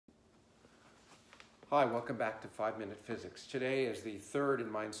Hi, welcome back to 5-Minute Physics. Today is the third in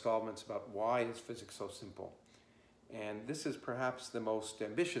my installments about why is physics so simple. And this is perhaps the most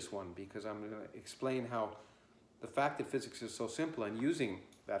ambitious one because I'm going to explain how the fact that physics is so simple and using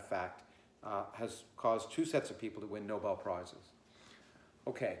that fact has caused two sets of people to win Nobel Prizes.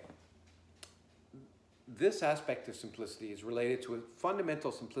 Okay, this aspect of simplicity is related to a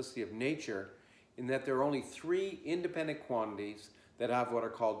fundamental simplicity of nature in that there are only three independent quantities that have what are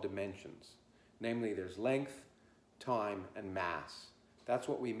called dimensions. Namely, there's length, time, and mass. That's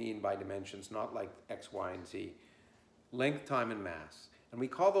what we mean by dimensions, not like X, Y, and Z. Length, time, and mass. And we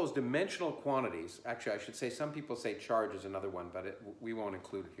call those dimensional quantities. Actually, I should say some people say charge is another one, but we won't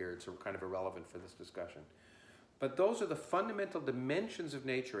include it here. It's kind of irrelevant for this discussion. But those are the fundamental dimensions of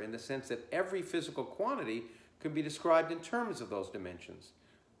nature in the sense that every physical quantity can be described in terms of those dimensions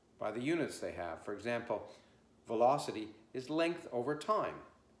by the units they have. For example, velocity is length over time.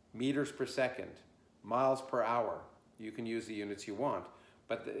 Meters per second, miles per hour. You can use the units you want,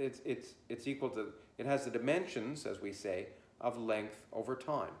 but it's equal to, it has the dimensions, as we say, of length over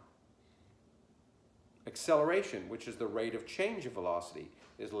time. Acceleration, which is the rate of change of velocity,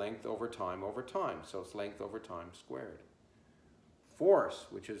 is length over time, so it's length over time squared. Force,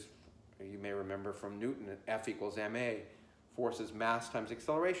 which is, you may remember from Newton, F equals ma. Force is mass times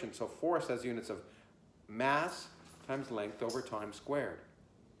acceleration, so force has units of mass times length over time squared.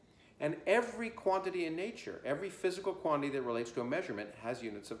 And every quantity in nature, every physical quantity that relates to a measurement has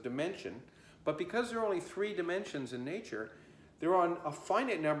units of dimension. But because there are only three dimensions in nature, there are a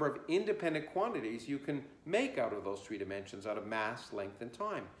finite number of independent quantities you can make out of those three dimensions, out of mass, length, and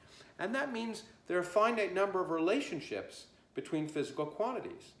time. And that means there are a finite number of relationships between physical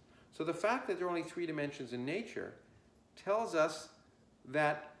quantities. So the fact that there are only three dimensions in nature tells us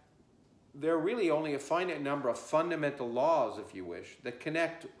that there are really only a finite number of fundamental laws, if you wish, that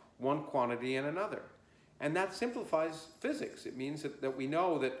connect one quantity and another. And that simplifies physics. It means that we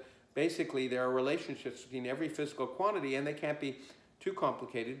know that basically there are relationships between every physical quantity and they can't be too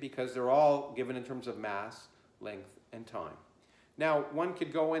complicated because they're all given in terms of mass, length, and time. Now, one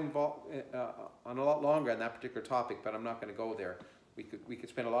could go on a lot longer on that particular topic, but I'm not going to go there. We could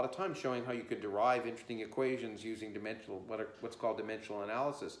spend a lot of time showing how you could derive interesting equations using what's called dimensional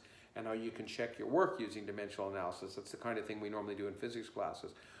analysis, and how you can check your work using dimensional analysis. That's the kind of thing we normally do in physics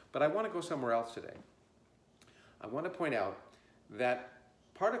classes. But I want to go somewhere else today. I want to point out that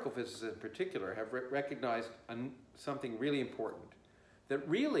particle physicists in particular have recognized something really important. That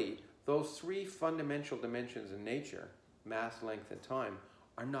really, those three fundamental dimensions in nature, mass, length, and time,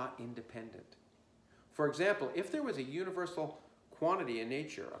 are not independent. For example, if there was a universal quantity in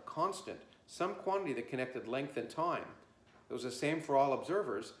nature, a constant, some quantity that connected length and time, that was the same for all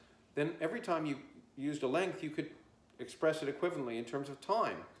observers, then every time you used a length, you could express it equivalently in terms of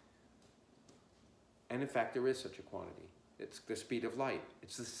time. And in fact, there is such a quantity. It's the speed of light.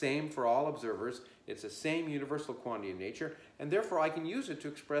 It's the same for all observers. It's the same universal quantity in nature, and therefore I can use it to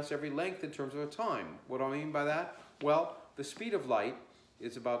express every length in terms of a time. What do I mean by that? Well, the speed of light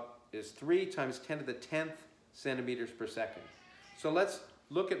is 3 times 10 to the 10th centimeters per second. So let's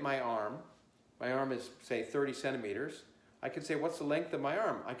look at my arm. My arm is, say, 30 centimeters. I could say, what's the length of my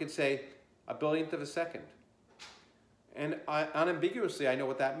arm? I could say 1/1000th of a second. And unambiguously, I know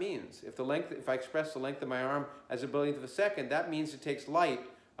what that means. If I express the length of my arm as 1/1000th of a second, that means it takes light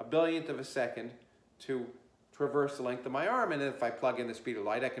 1/1000th of a second to traverse the length of my arm. And if I plug in the speed of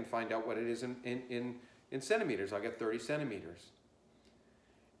light, I can find out what it is in centimeters. I'll get 30 centimeters.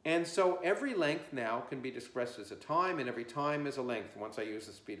 And so every length now can be expressed as a time, and every time is a length once I use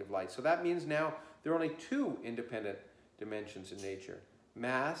the speed of light. So that means now there are only two independent dimensions in nature,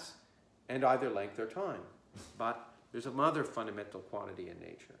 mass and either length or time. But there's another fundamental quantity in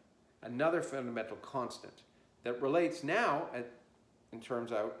nature, another fundamental constant that relates now in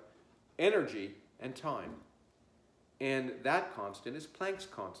terms of energy and time. And that constant is Planck's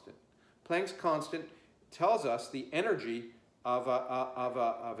constant. Planck's constant tells us the energy of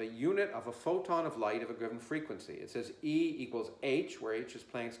a unit of a photon of light of a given frequency. It says E equals h, where h is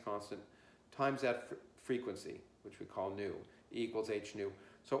Planck's constant, times that frequency, which we call nu. E equals h nu.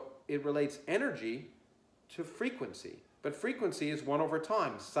 So it relates energy to frequency, but frequency is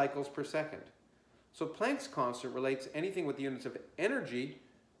 1/time, cycles per second. So Planck's constant relates anything with the units of energy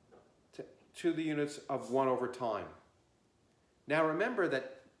to the units of 1/time. Now remember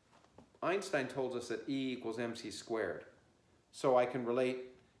that Einstein told us that E equals mc squared, so I can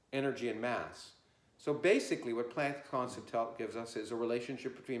relate energy and mass. So basically what Planck's constant gives us is a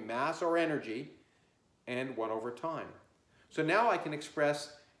relationship between mass or energy and 1/time. So now I can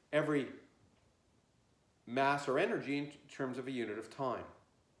express every mass or energy in terms of a unit of time.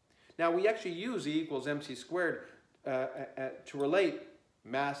 Now, we actually use E equals mc squared to relate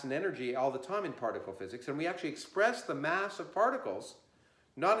mass and energy all the time in particle physics, and we actually express the mass of particles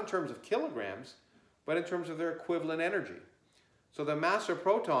not in terms of kilograms, but in terms of their equivalent energy. So the mass of a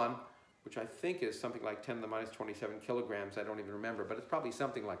proton, which I think is something like 10 to the minus 27 kilograms, I don't even remember, but it's probably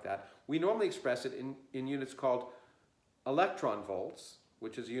something like that. We normally express it in units called electron volts,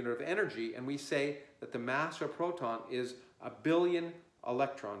 which is a unit of energy, and we say that the mass of a proton is 1 billion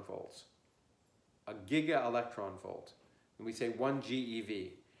electron volts, a giga electron volt, and we say 1 GeV.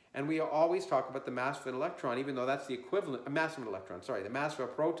 And we always talk about the mass of an electron, even though that's the equivalent, mass of an electron, sorry, the mass of a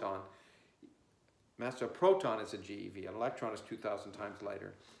proton. Mass of a proton is a GeV, an electron is 2,000 times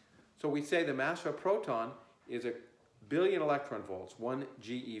lighter. So we say the mass of a proton is 1 billion electron volts, 1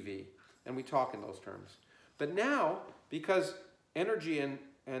 GeV, and we talk in those terms. But now, because energy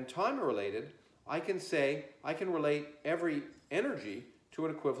and time are related, I can relate every energy to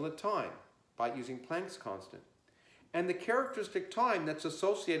an equivalent time by using Planck's constant. And the characteristic time that's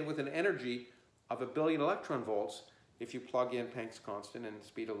associated with an energy of 1 billion electron volts, if you plug in Planck's constant and the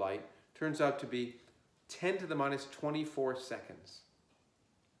speed of light, turns out to be 10 to the minus 24 seconds.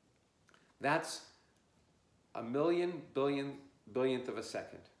 That's a million billionth of a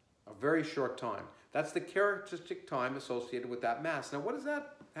second, a very short time. That's the characteristic time associated with that mass. Now, what does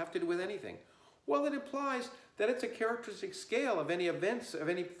that have to do with anything? Well, it implies that it's a characteristic scale of any events, of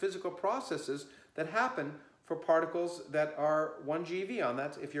any physical processes that happen for particles that are 1 GeV on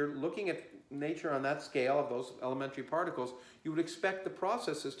that. If you're looking at nature on that scale of those elementary particles, you would expect the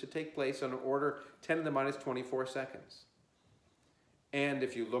processes to take place on an order 10 to the minus 24 seconds. And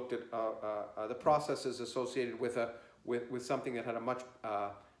if you looked at the processes associated with something that had a much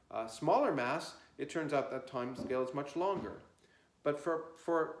smaller mass, it turns out that time scale is much longer. But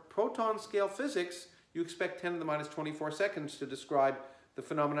for proton scale physics, you expect 10 to the minus 24 seconds to describe the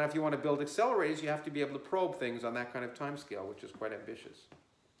phenomena. If you want to build accelerators, you have to be able to probe things on that kind of time scale, which is quite ambitious.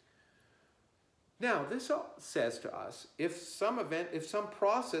 Now, this says to us, if some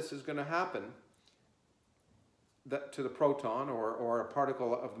process is going to happen to the proton or a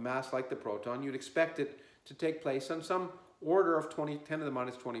particle of mass like the proton, you'd expect it to take place on some order of 10 to the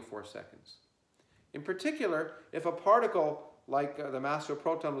minus 24 seconds. In particular, if a particle like the mass of a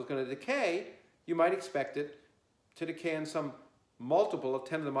proton was going to decay, you might expect it to decay in some multiple of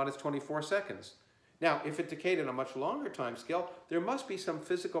 10 to the minus 24 seconds. Now, if it decayed in a much longer time scale, there must be some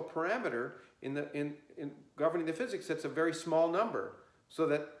physical parameter in governing the physics that's a very small number, so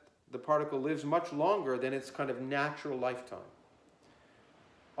that the particle lives much longer than its kind of natural lifetime.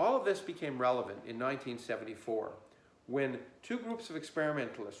 All of this became relevant in 1974, when two groups of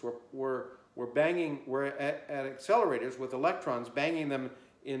experimentalists were at accelerators with electrons, banging them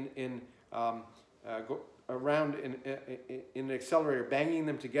around in an accelerator, banging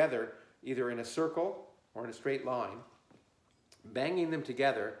them together either in a circle or in a straight line, banging them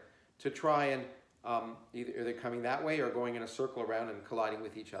together to try and either they're coming that way or going in a circle around and colliding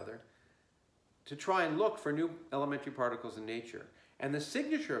with each other, to try and look for new elementary particles in nature. And the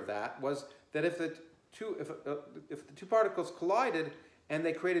signature of that was that if the two particles collided and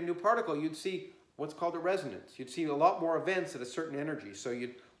they created a new particle, you'd see what's called a resonance. You'd see a lot more events at a certain energy. So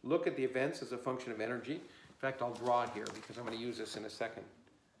you'd look at the events as a function of energy. In fact, I'll draw it here because I'm going to use this in a second.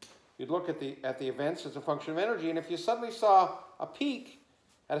 You'd look at the events as a function of energy, and if you suddenly saw a peak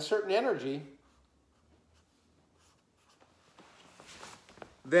at a certain energy,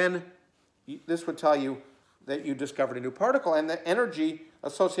 then this would tell you that you discovered a new particle, and the energy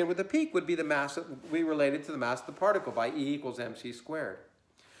associated with the peak would be the mass that would be related to the mass of the particle by E equals mc squared.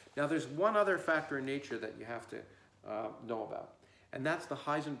 Now, there's one other factor in nature that you have to know about, and that's the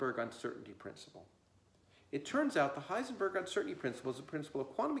Heisenberg uncertainty principle. It turns out the Heisenberg uncertainty principle is a principle of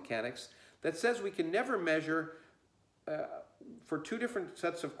quantum mechanics that says we can never measure, for two different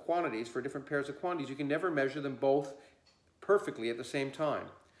sets of quantities, for different pairs of quantities, you can never measure them both perfectly at the same time.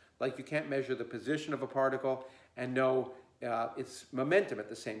 Like you can't measure the position of a particle and know its momentum at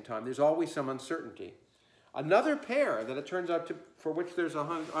the same time. There's always some uncertainty. Another pair that it turns out for which there's a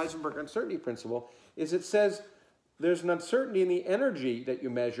Heisenberg uncertainty principle is it says there's an uncertainty in the energy that you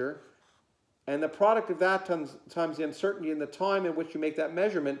measure, and the product of that times the uncertainty in the time in which you make that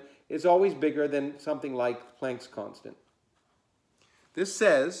measurement is always bigger than something like Planck's constant. This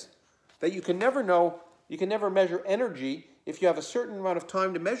says that you can never measure energy. If you have a certain amount of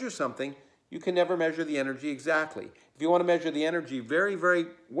time to measure something, you can never measure the energy exactly. If you want to measure the energy very, very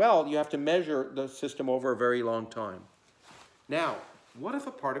well, you have to measure the system over a very long time. Now, what if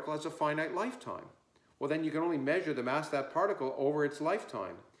a particle has a finite lifetime? Well, then you can only measure the mass of that particle over its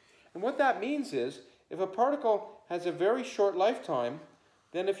lifetime. And what that means is, if a particle has a very short lifetime,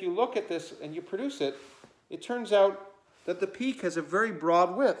 then if you look at this and you produce it, it turns out that the peak has a very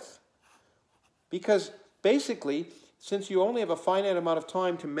broad width. Because basically, since you only have a finite amount of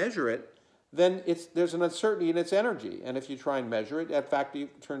time to measure it, then there's an uncertainty in its energy. And if you try and measure it, in fact,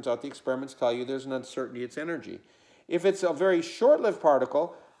 it turns out the experiments tell you there's an uncertainty in its energy. If it's a very short-lived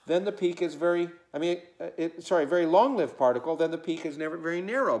particle, then the peak is very long-lived particle, then the peak is never very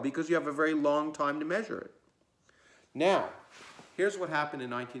narrow because you have a very long time to measure it. Now, here's what happened in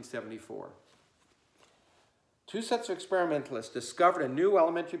 1974. Two sets of experimentalists discovered a new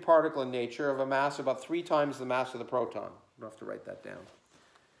elementary particle in nature of a mass about 3 times the mass of the proton. I'll have to write that down.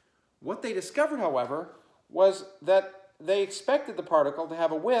 What they discovered, however, was that they expected the particle to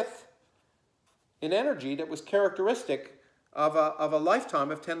have a width in energy that was characteristic of a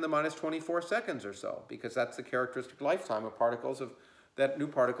lifetime of 10 to the minus 24 seconds or so, because that's the characteristic lifetime of particles new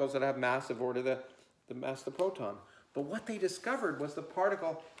particles that have mass of order the mass of the proton. But what they discovered was the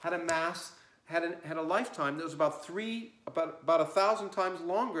particle had a mass, had a lifetime that was about 1,000 times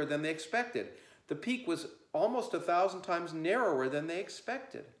longer than they expected. The peak was almost 1,000 times narrower than they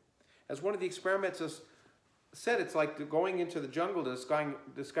expected. As one of the experimenters said, it's like going into the jungle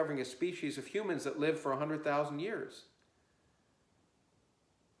discovering a species of humans that live for 100,000 years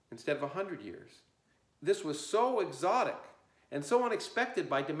instead of 100 years. This was so exotic and so unexpected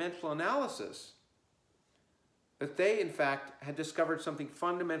by dimensional analysis that they, in fact, had discovered something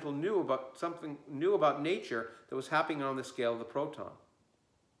fundamental new about nature that was happening on the scale of the proton.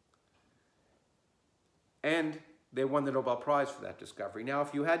 And they won the Nobel Prize for that discovery. Now,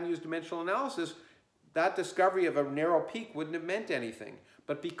 if you hadn't used dimensional analysis, that discovery of a narrow peak wouldn't have meant anything.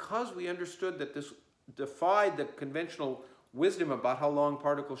 But because we understood that this defied the conventional wisdom about how long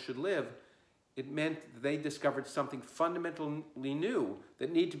particles should live, it meant they discovered something fundamentally new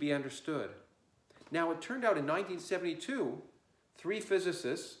that needed to be understood. Now, it turned out in 1972, 3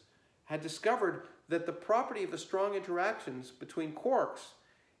 physicists had discovered that the property of the strong interactions between quarks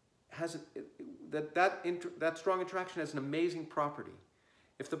that strong interaction has an amazing property.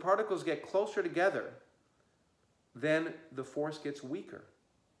 If the particles get closer together, then the force gets weaker.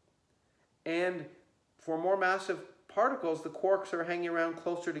 And for more massive particles, the quarks are hanging around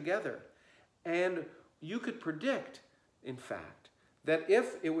closer together. And you could predict, in fact, that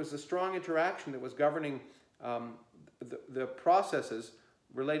if it was the strong interaction that was governing the processes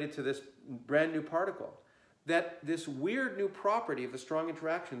related to this brand new particle, that this weird new property of the strong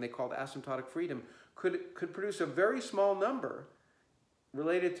interaction they called asymptotic freedom could produce a very small number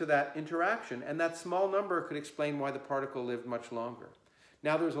related to that interaction, and that small number could explain why the particle lived much longer.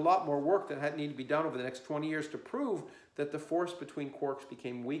 Now, there's a lot more work that needed to be done over the next 20 years to prove that the force between quarks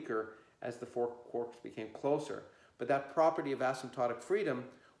became weaker as the 4 quarks became closer. But that property of asymptotic freedom,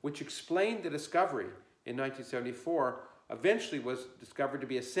 which explained the discovery in 1974, eventually was discovered to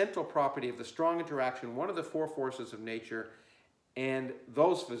be a central property of the strong interaction, one of the 4 forces of nature, and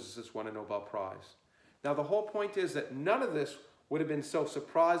those physicists won a Nobel Prize. Now, the whole point is that none of this would have been so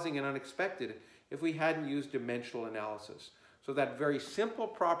surprising and unexpected if we hadn't used dimensional analysis. So that very simple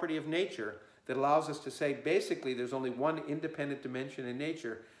property of nature that allows us to say basically there's only one independent dimension in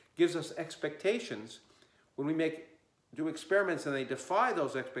nature gives us expectations. When we do experiments and they defy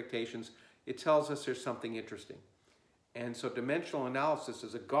those expectations, it tells us there's something interesting. And so dimensional analysis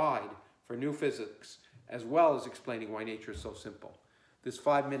is a guide for new physics, as well as explaining why nature is so simple. This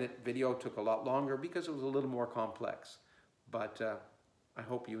 5-minute video took a lot longer because it was a little more complex, but I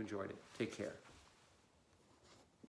hope you enjoyed it. Take care.